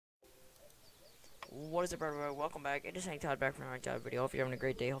What is up, everybody? Welcome back. It is Hank Todd back from another Todd video. Hope you're having a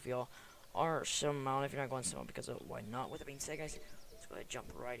great day. Hope y'all are somehow. If you're not going somehow, because of why not? With that being said, guys, let's go ahead and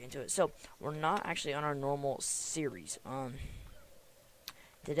jump right into it. So we're not actually on our normal series.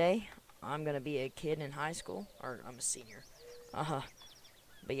 Today I'm gonna be a kid in high school, or I'm a senior.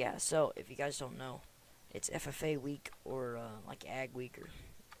 But yeah. So if you guys don't know, it's FFA week or like Ag week or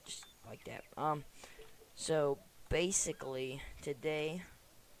just like that. So basically today.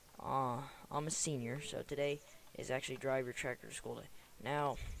 I'm a senior, so today is actually drive your tractor to school day.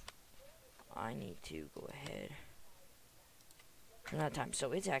 Now, I need to go ahead. Turn that time.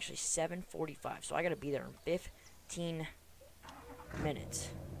 So it's actually 7:45. So I gotta be there in 15 minutes.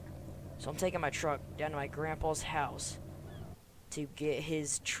 So I'm taking my truck down to my grandpa's house to get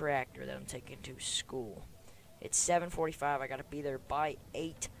his tractor that I'm taking to school. It's 7:45. I gotta be there by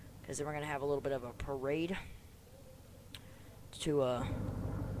 8 because then we're gonna have a little bit of a parade to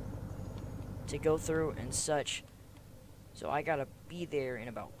go through and such. So I gotta be there in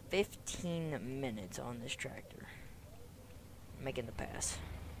about 15 minutes on this tractor, making the pass.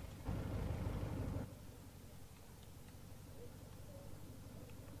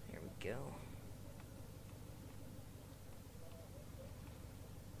 Here we go.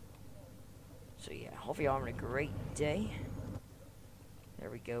 So yeah, hopefully y'all having a great day.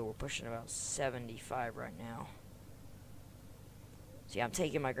 There we go. We're pushing about 75 right now. So yeah, I'm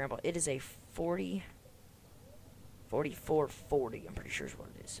taking my grandpa. It is a 4440, I'm pretty sure is what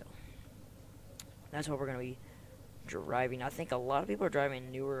it is. So that's what we're gonna be driving. I think a lot of people are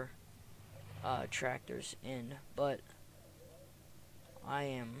driving newer tractors in, but I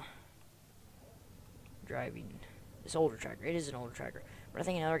am driving this older tractor. It is an older tractor, but I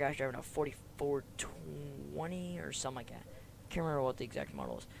think another guy's driving a 4420 or something like that. Can't remember what the exact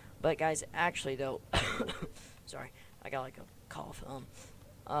model is. But guys, actually though, sorry, I got like a cough.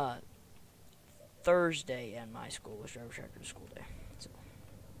 Thursday at my school was driver tractor to school day, so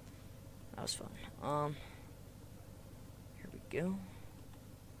that was fun. Here we go.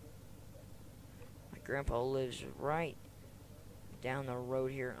 My grandpa lives right down the road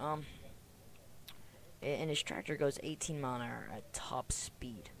here. And his tractor goes 18 mile an hour at top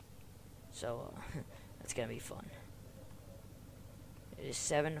speed, so that's gonna be fun. It is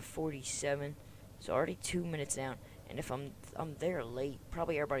 7:47, so already 2 minutes down. And if I'm there late,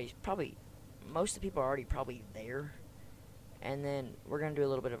 most of the people are already probably there. And then we're gonna do a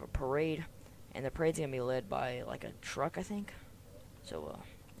little bit of a parade, and the parade's gonna be led by like a truck, I think. So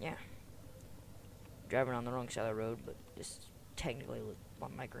yeah, driving on the wrong side of the road, but it's technically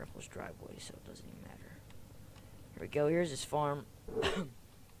my grandpa's driveway, so it doesn't even matter. Here we go. Here's his farm.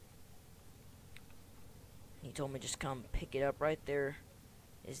 He told me just come pick it up. Right there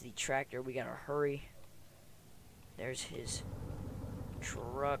is the tractor. We gotta hurry. There's his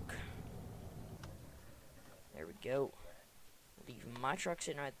truck. There we go. Leave my truck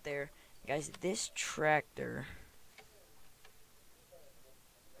sitting right there. Guys, this tractor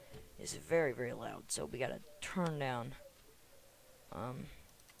is very, very loud, so we gotta turn down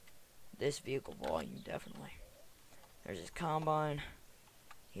this vehicle volume, definitely. There's his combine.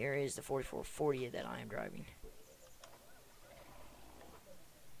 Here is the 4440 that I am driving.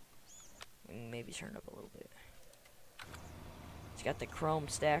 Maybe turn it up a little bit. It's got the chrome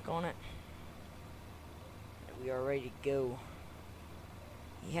stack on it. And we are ready to go.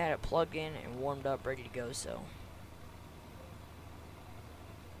 He had it plugged in and warmed up, ready to go, so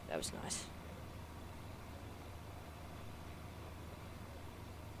that was nice.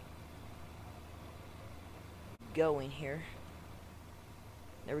 Going here.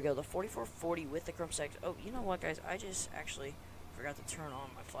 There we go, the 4440 with the chrome stack. Oh, you know what, guys? I just actually forgot to turn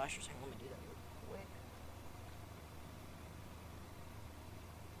on my flashers. Hang on, let me do that real quick.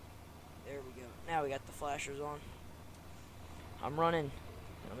 There we go. Now we got the flashers on. I'm running.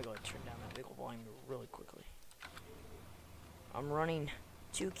 Let me go ahead and turn down that vehicle volume really quickly. I'm running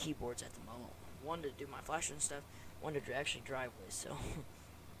 2 keyboards at the moment. One to do my flashers and stuff, one to actually drive with, so.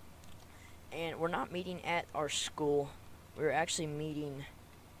 And we're not meeting at our school. We're actually meeting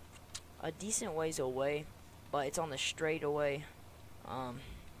a decent ways away, but it's on the straightaway.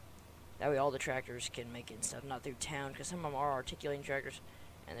 That way all the tractors can make it and stuff, not through town, because some of them are articulating tractors,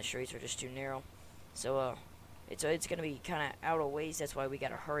 and the streets are just too narrow. So, it's gonna be kind of out of ways. That's why we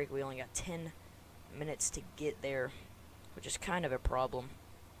gotta hurry. We only got 10 minutes to get there, which is kind of a problem.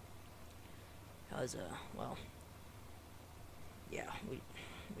 Cause, well, yeah, we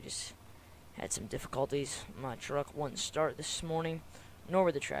just had some difficulties. My truck wouldn't start this morning, nor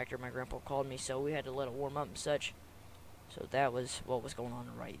with the tractor. My grandpa called me, so we had to let it warm up and such. So that was what was going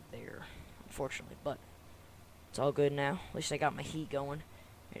on right there, unfortunately. But it's all good now. At least I got my heat going.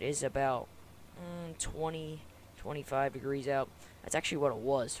 It is about 20, 25 degrees out. That's actually what it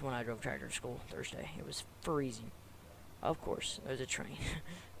was when I drove tractor to school Thursday. It was freezing. Of course, there's a train.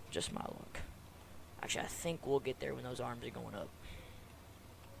 Just my luck. Actually, I think we'll get there when those arms are going up.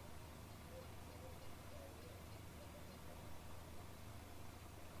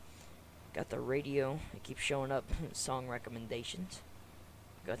 Got the radio. It keeps showing up song recommendations.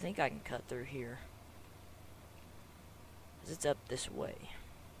 I think I can cut through here, 'cause it's up this way.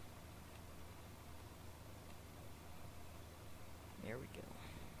 There we go.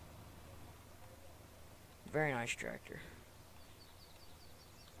 Very nice tractor.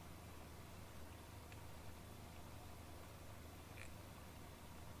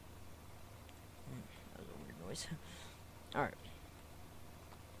 That was a weird noise. Alright.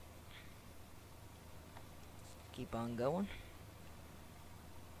 Keep on going.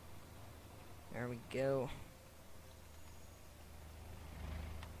 There we go.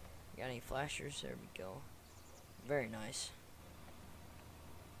 Got any flashers? There we go. Very nice.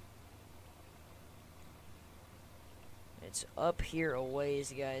 It's up here a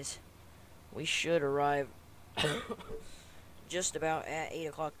ways, guys. We should arrive just about at 8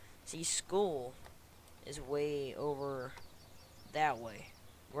 o'clock. See, school is way over that way.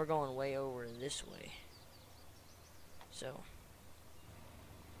 We're going way over this way. So,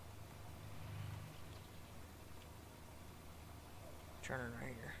 turning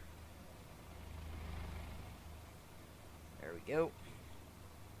right here. There we go.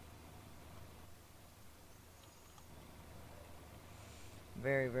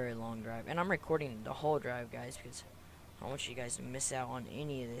 Very, very long drive. And I'm recording the whole drive, guys, because I don't want you guys to miss out on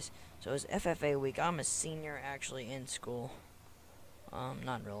any of this. So it's FFA week. I'm a senior, actually, in school.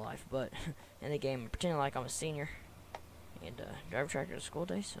 Not in real life, but in the game, I'm pretending like I'm a senior. And drive a tractor to school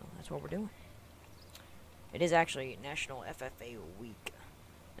day, so that's what we're doing. It is actually National FFA week.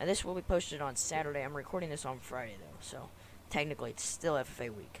 Now this will be posted on Saturday. I'm recording this on Friday though, so technically it's still FFA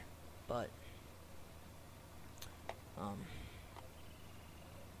week. But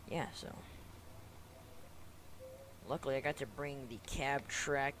yeah, so luckily I got to bring the cab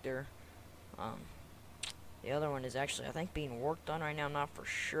tractor. The other one is actually, I think, being worked on right now. I'm not for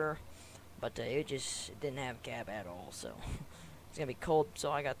sure. But it didn't have cab at all, so it's gonna be cold.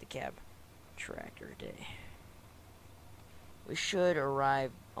 So I got the cab tractor today. We should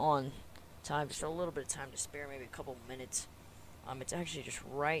arrive on time, just a little bit of time to spare, maybe a couple minutes. It's actually just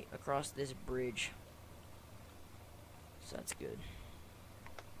right across this bridge, so that's good.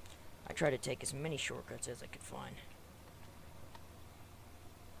 I try to take as many shortcuts as I could find.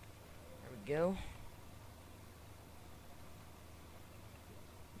 There we go.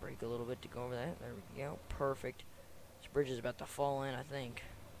 Brake a little bit to go over that. There we go. Perfect. This bridge is about to fall in, I think.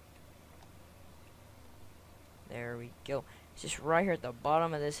 There we go. It's just right here at the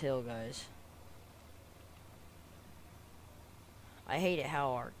bottom of this hill, guys. I hate it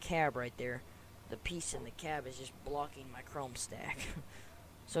how our cab right there, the piece in the cab is just blocking my chrome stack.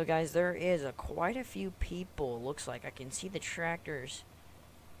 So, guys, there is quite a few people. Looks like I can see the tractors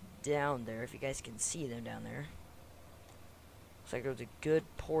down there, if you guys can see them down there. Looks like there's a good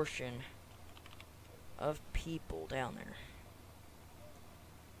portion of people down there.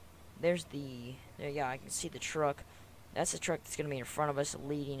 There's yeah, I can see the truck. That's the truck that's going to be in front of us,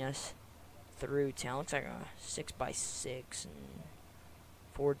 leading us through town. Looks like a 6x6 and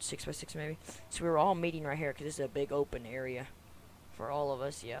Ford 6x6 maybe. So we were all meeting right here because this is a big open area for all of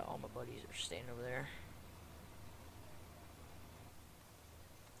us. Yeah, all my buddies are staying over there.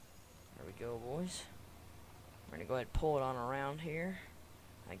 There we go, boys. We're going to go ahead and pull it on around here.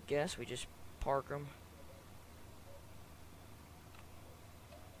 I guess we just park them.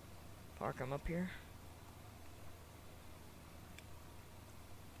 Park them up here.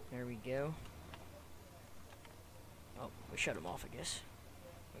 There we go. Oh, we shut them off, I guess.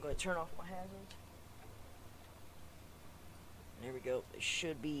 I'm going to turn off my hazards. There we go. They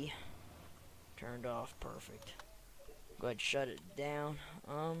should be turned off. Perfect. Go ahead and shut it down.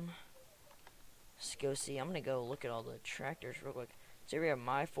 Let's go see. I'm going to go look at all the tractors real quick. So here we have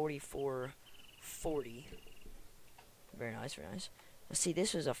my 4440. Very nice, very nice. Let's see,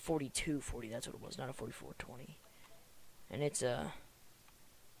 this was a 4240. That's what it was, not a 4420. And it's a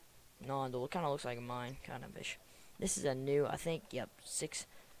non-dual. It kind of looks like mine, kind of ish. This is a new, I think, yep,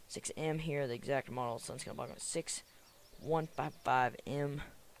 6M here, the exact model. So it's going to block 6155M.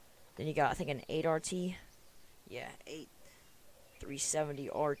 Then you got, I think, an 8RT. Yeah,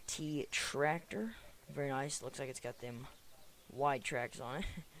 8370RT tractor. Very nice. Looks like it's got them wide tracks on it.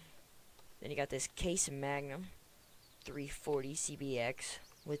 Then you got this Case Magnum 340 CBX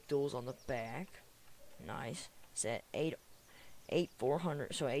with duals on the back. Nice. It's at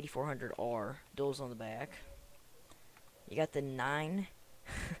 8400, so 8400R duals on the back. You got the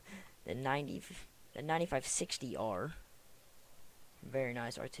 9560R. Very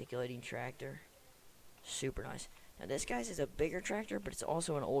nice articulating tractor. Super nice. Now this guy's is a bigger tractor, but it's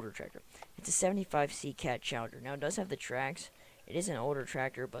also an older tractor. It's a 75C Cat Challenger. Now it does have the tracks. It is an older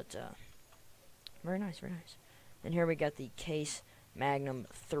tractor, but very nice, very nice. Then here we got the Case Magnum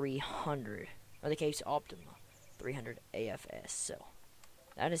 300, or the Case Optima 300 AFS. So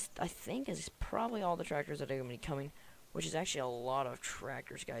that is, I think, is probably all the tractors that are going to be coming, which is actually a lot of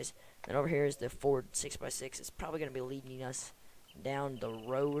tractors, guys. Then over here is the Ford 6x6. It's probably going to be leading us down the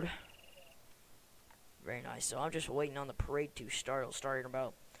road. Very nice. So I'm just waiting on the parade to start. It'll start in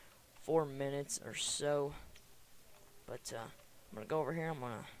about 4 minutes or so. But I'm going to go over here. I'm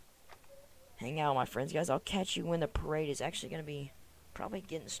going to hang out with my friends, guys. I'll catch you when the parade is actually going to be probably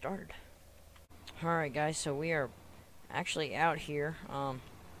getting started. Alright, guys. So we are actually out here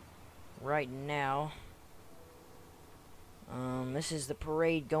right now. This is the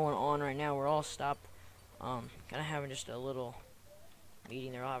parade going on right now. We're all stopped. Kind of having just a little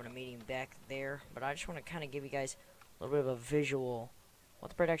meeting. They're all having a meeting back there. But I just want to kind of give you guys a little bit of a visual what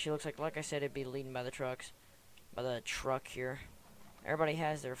the parade actually looks like. Like I said, it'd be leading by the trucks, by the truck here. Everybody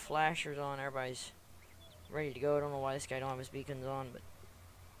has their flashers on. Everybody's ready to go. I don't know why this guy don't have his beacons on, but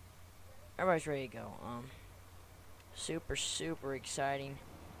everybody's ready to go. Super, super exciting.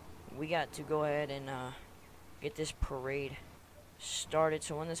 We got to go ahead and get this parade started.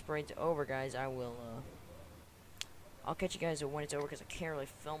 So when this parade's over, guys, I'll catch you guys when it's over, because I can't really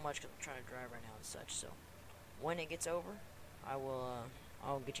film much because I'm trying to drive right now and such. So when it gets over,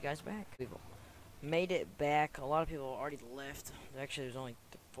 I'll get you guys back. People made it back. A lot of people already left. Actually, there's only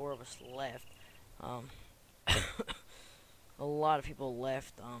 4 of us left. A lot of people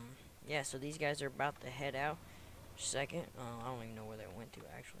left. Yeah, so these guys are about to head out. Second, I don't even know where they went to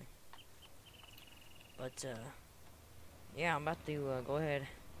actually. But yeah, I'm about to go ahead,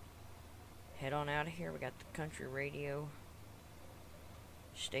 head on out of here. We got the country radio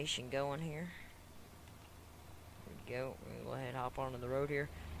station going here. There we go. We're gonna go ahead and hop onto the road here.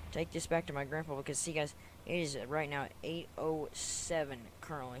 Take this back to my grandpa, because see, guys, it is right now 8:07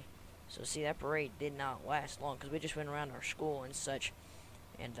 currently. So see, that parade did not last long because we just went around our school and such.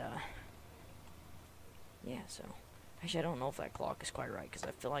 And yeah, so actually I don't know if that clock is quite right, because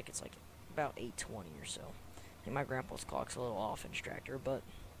I feel like it's like about 8:20 or so. I think my grandpa's clock's a little off in his tractor, but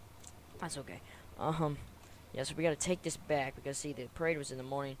that's okay. Yeah, so we gotta take this back, because see, the parade was in the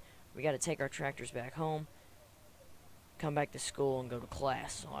morning. We gotta take our tractors back home, come back to school, and go to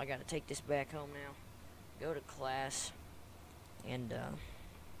class. So I gotta take this back home now, go to class, and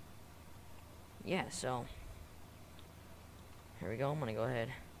yeah, so here we go. I'm gonna go ahead,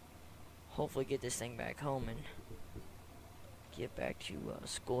 hopefully get this thing back home and get back to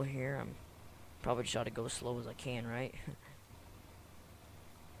school here. I'm probably just ought to go as slow as I can, right?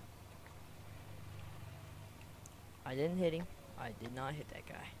 I didn't hit him. I did not hit that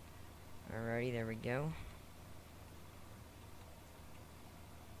guy. Alrighty, there we go.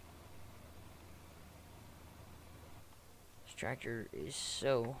 This tractor is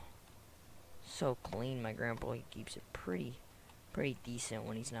so clean. My grandpa, he keeps it pretty decent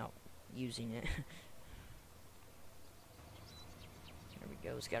when he's not using it. There we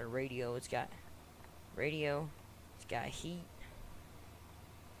go. It's got a radio. It's got radio. It's got heat.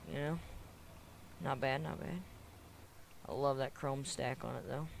 You know, not bad, not bad. I love that chrome stack on it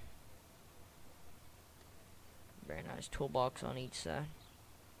though. Very nice toolbox on each side.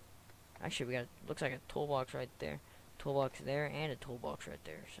 Actually, we got, looks like a toolbox right there, toolbox there, and a toolbox right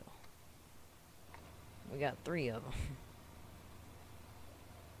there. So we got 3 of them.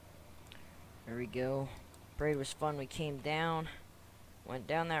 There we go. Parade was fun. We came down, went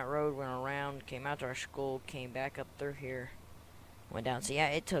down that road, went around, came out to our school, came back up through here, went down. So yeah,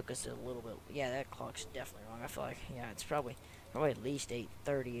 it took us a little bit. Yeah, that clock's definitely wrong. I feel like, yeah, it's probably at least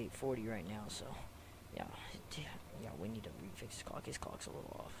 8:30, 8:40 right now. So yeah, we need to refix his clock. His clock's a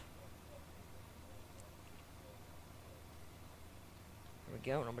little off. There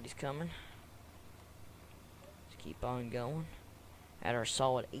we go. Nobody's coming. Let's keep on going at our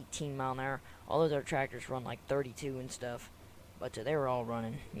solid 18 mile an hour. All those other tractors run like 32 and stuff, but they were all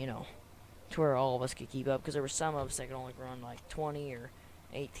running, you know, to where all of us could keep up, because there were some of us that could only run like 20 or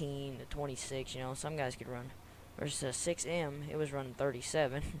 18 to 26, you know. Some guys could run. There's a 6M, it was running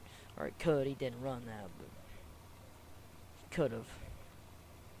 37, or it could. He didn't run that, but he could have.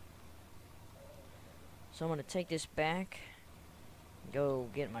 So I'm going to take this back, go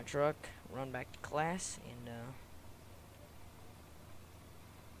get my truck, run back to class, and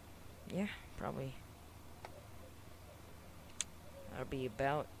yeah, probably that'll be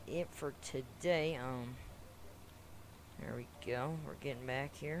about it for today. There we go. We're getting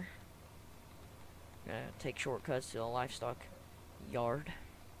back here. Gonna take shortcuts to the livestock yard.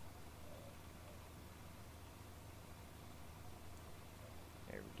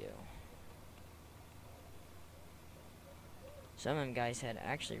 There we go. Some of them guys had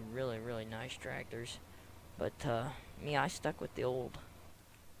actually really nice tractors, but me, I stuck with the old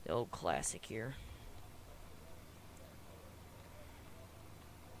classic here.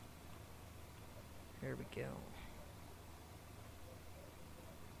 Here we go.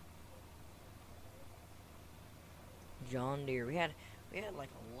 John Deere. We had like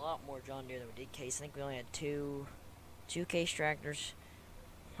a lot more John Deere than we did Case. I think we only had two Case tractors.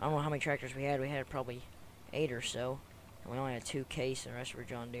 I don't know how many tractors we had. We had probably 8 or so. And we only had 2 Case, and the rest were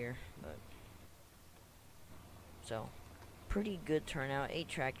John Deere. But so pretty good turnout. 8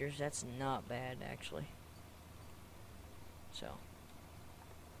 tractors. That's not bad actually. So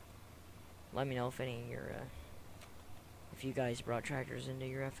let me know if any of your if you guys brought tractors into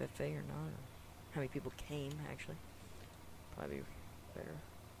your FFA or not, or how many people came actually. Probably better.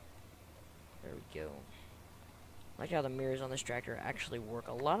 There we go. I like how the mirrors on this tractor actually work.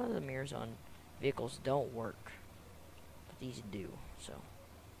 A lot of the mirrors on vehicles don't work, but these do. So,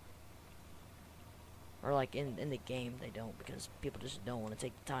 or like in the game they don't, because people just don't want to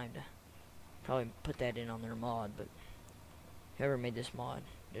take the time to probably put that in on their mod. But whoever made this mod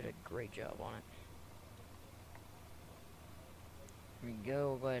did a great job on it. Here we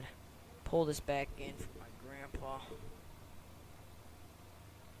go. We'll go ahead and pull this back in for my grandpa.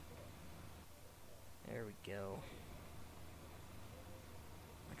 There we go.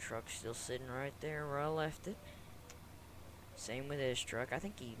 My truck's still sitting right there where I left it. Same with this truck. I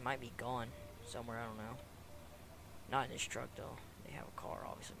think he might be gone somewhere, I don't know. Not in this truck though. They have a car,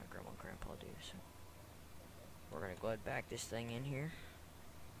 obviously my grandma and grandpa do, so we're gonna go ahead and back this thing in here.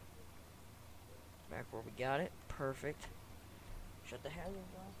 Back where we got it. Perfect. Shut the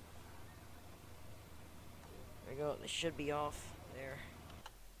hazards off. There we go. They should be off there.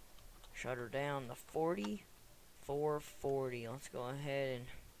 Shut her down to 4440. Let's go ahead and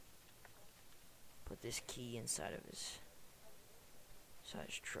put this key inside of his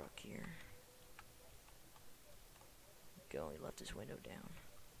truck here. Go. He left his window down.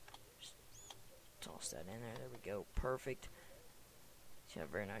 Just toss that in there. There we go. Perfect. He's got a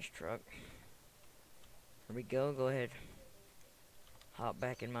very nice truck. Here we go. Go ahead. Hop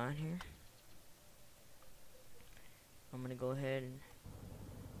back in mine here. I'm gonna go ahead and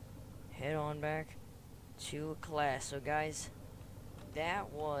head on back to class. So guys, that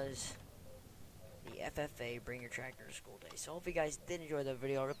was the FFA Bring Your Tractor to School Day. So I hope you guys did enjoy the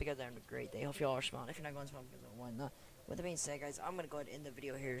video. I hope you guys are having a great day. Hope you all are smiling. If you're not going to smile, because why not? With that being said, guys, I'm going to go ahead and end the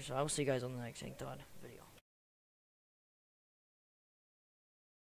video here. So I will see you guys on the next thing, Todd.